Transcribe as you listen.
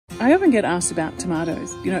I often get asked about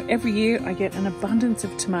tomatoes. You know, every year I get an abundance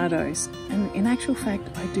of tomatoes, and in actual fact,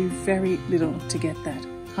 I do very little to get that.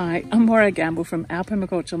 Hi, I'm Morag Gamble from Our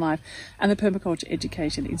Permaculture Life and the Permaculture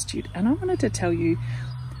Education Institute, and I wanted to tell you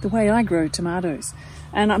the way I grow tomatoes.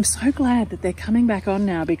 And I'm so glad that they're coming back on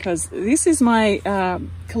now, because this is my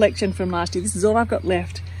collection from last year. This is all I've got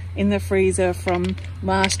left in the freezer from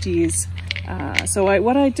last year's.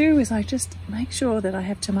 What I do is I just make sure that I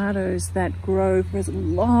have tomatoes that grow for as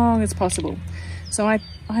long as possible. So I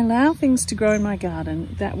allow things to grow in my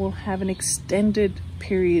garden that will have an extended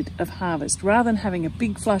period of harvest, rather than having a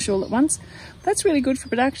big flush all at once. That's really good for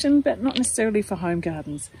production, but not necessarily for home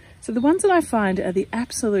gardens. So the ones that I find are the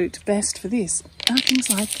absolute best for this are things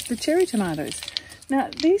like the cherry tomatoes. Now,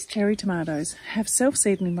 these cherry tomatoes have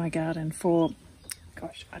self-seeded in my garden for,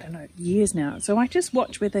 gosh, I don't know, years now. So I just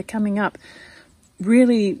watch where they're coming up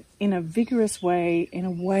really in a vigorous way, in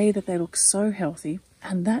a way that they look so healthy,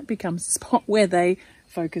 and that becomes the spot where they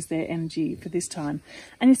focus their energy for this time.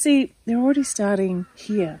 And you see, they're already starting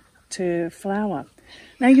here to flower.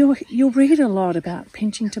 Now, you'll read a lot about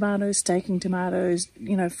pinching tomatoes, staking tomatoes,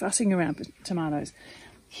 you know, fussing around with tomatoes.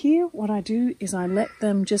 Here, what I do is I let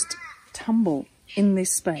them just tumble in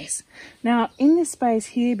this space. Now, in this space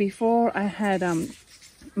here, before I had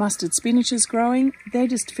mustard spinaches growing. They're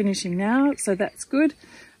just finishing now, so that's good.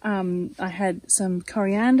 I had some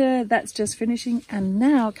coriander, that's just finishing, and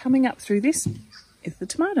now coming up through this is the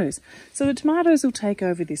tomatoes. So the tomatoes will take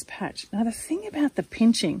over this patch. Now, the thing about the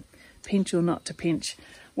pinching, pinch or not to pinch,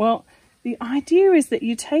 well, the idea is that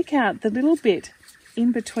you take out the little bit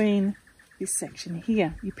in between this section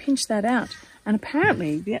here. You pinch that out. And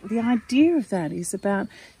apparently the idea of that is about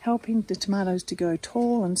helping the tomatoes to go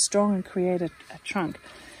tall and strong and create a trunk.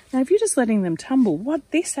 Now, if you're just letting them tumble,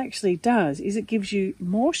 what this actually does is it gives you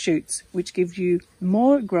more shoots, which gives you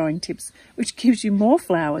more growing tips, which gives you more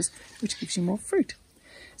flowers, which gives you more fruit.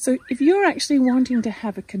 So if you're actually wanting to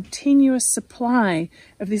have a continuous supply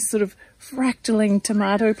of this sort of fractaling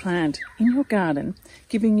tomato plant in your garden,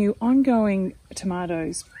 giving you ongoing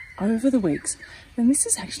tomatoes over the weeks, then this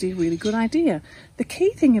is actually a really good idea. The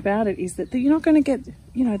key thing about it is that you're not going to get,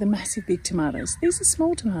 you know, the massive big tomatoes. These are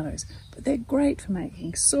small tomatoes, but they're great for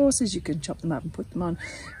making sauces. You can chop them up and put them on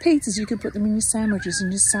pizzas. You can put them in your sandwiches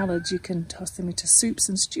and your salads. You can toss them into soups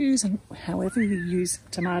and stews, and however you use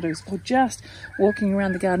tomatoes, or just walking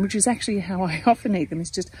around the garden, which is actually how I often eat them,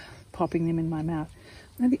 is just popping them in my mouth.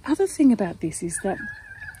 Now, the other thing about this is that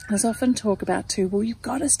there's often talk about too, well, you've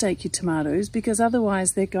got to stake your tomatoes because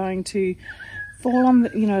otherwise they're going to fall on the,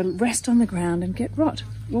 you know, rest on the ground and get rot.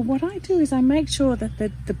 Well, what I do is I make sure that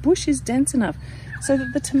the bush is dense enough so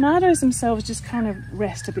that the tomatoes themselves just kind of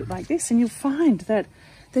rest a bit like this, and you'll find that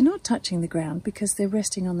they're not touching the ground because they're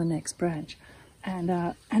resting on the next branch.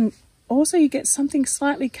 And also you get something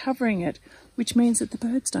slightly covering it, which means that the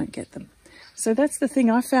birds don't get them. So that's the thing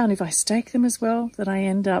I found, if I stake them as well, that I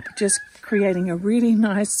end up just creating a really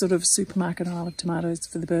nice sort of supermarket aisle of tomatoes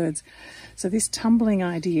for the birds. So this tumbling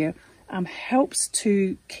idea helps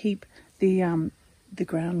to keep the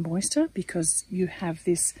ground moister, because you have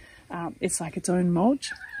this, it's like its own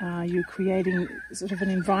mulch. You're creating sort of an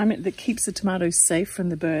environment that keeps the tomatoes safe from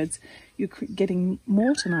the birds. You're getting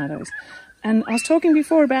more tomatoes. And I was talking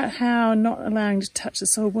before about how not allowing to touch the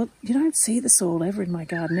soil. Well, you don't see the soil ever in my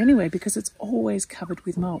garden anyway, because it's always covered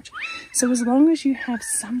with mulch. So as long as you have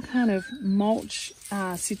some kind of mulch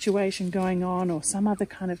situation going on, or some other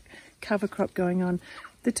kind of cover crop going on,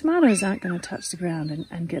 the tomatoes aren't going to touch the ground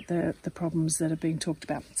and get the problems that are being talked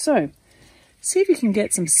about. So see if you can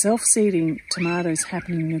get some self-seeding tomatoes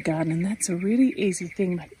happening in your garden, and that's a really easy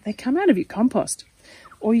thing. They come out of your compost.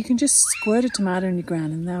 Or you can just squirt a tomato in your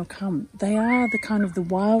ground and they'll come. They are the kind of the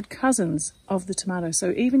wild cousins of the tomato.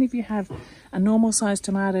 So even if you have a normal sized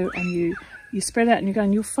tomato and you spread out in your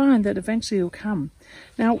garden, you'll find that eventually it'll come.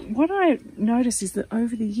 Now, what I notice is that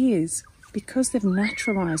over the years, because they've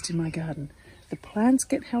naturalized in my garden, the plants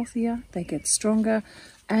get healthier, they get stronger,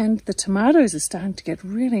 and the tomatoes are starting to get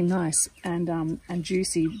really nice and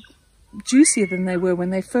juicier than they were when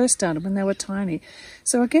they first started, when they were tiny.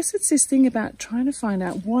 So I guess it's this thing about trying to find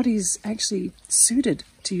out what is actually suited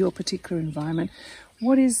to your particular environment,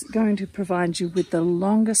 what is going to provide you with the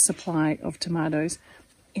longest supply of tomatoes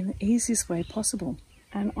in the easiest way possible.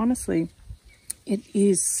 And honestly, it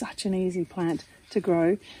is such an easy plant to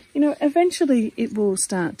grow. You know, eventually it will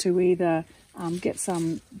start to either get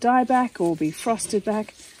some dieback or be frosted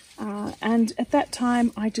back. And at that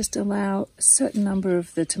time, I just allow a certain number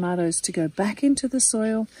of the tomatoes to go back into the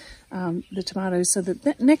soil, so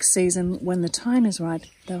that next season, when the time is right,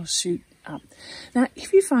 they'll shoot up. Now,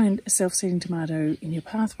 if you find a self-seeding tomato in your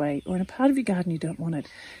pathway or in a part of your garden you don't want it,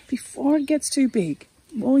 before it gets too big,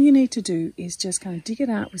 all you need to do is just kind of dig it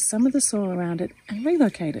out with some of the soil around it and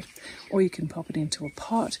relocate it. Or you can pop it into a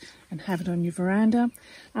pot and have it on your veranda.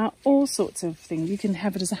 All sorts of things. You can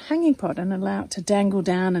have it as a hanging pot and allow it to dangle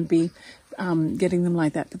down and be getting them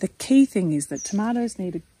like that. But the key thing is that tomatoes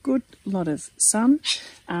need a good lot of sun,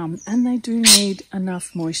 and they do need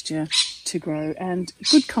enough moisture to grow, and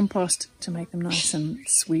good compost to make them nice and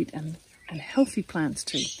sweet and healthy plants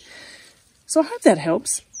too. So I hope that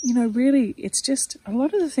helps. You know, really, it's just a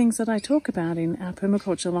lot of the things that I talk about in our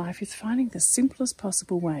permaculture life is finding the simplest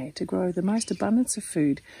possible way to grow the most abundance of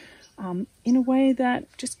food in a way that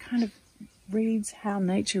just kind of reads how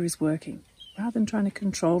nature is working, rather than trying to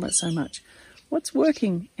control it so much. What's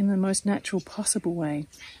working in the most natural possible way,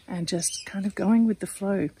 and just kind of going with the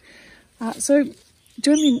flow. So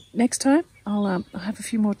join me next time. I'll have a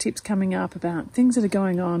few more tips coming up about things that are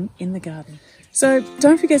going on in the garden. So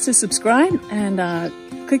don't forget to subscribe and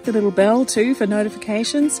click the little bell too for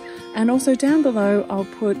notifications. And also down below, I'll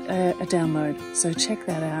put a download. So check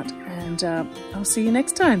that out, and I'll see you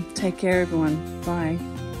next time. Take care, everyone. Bye.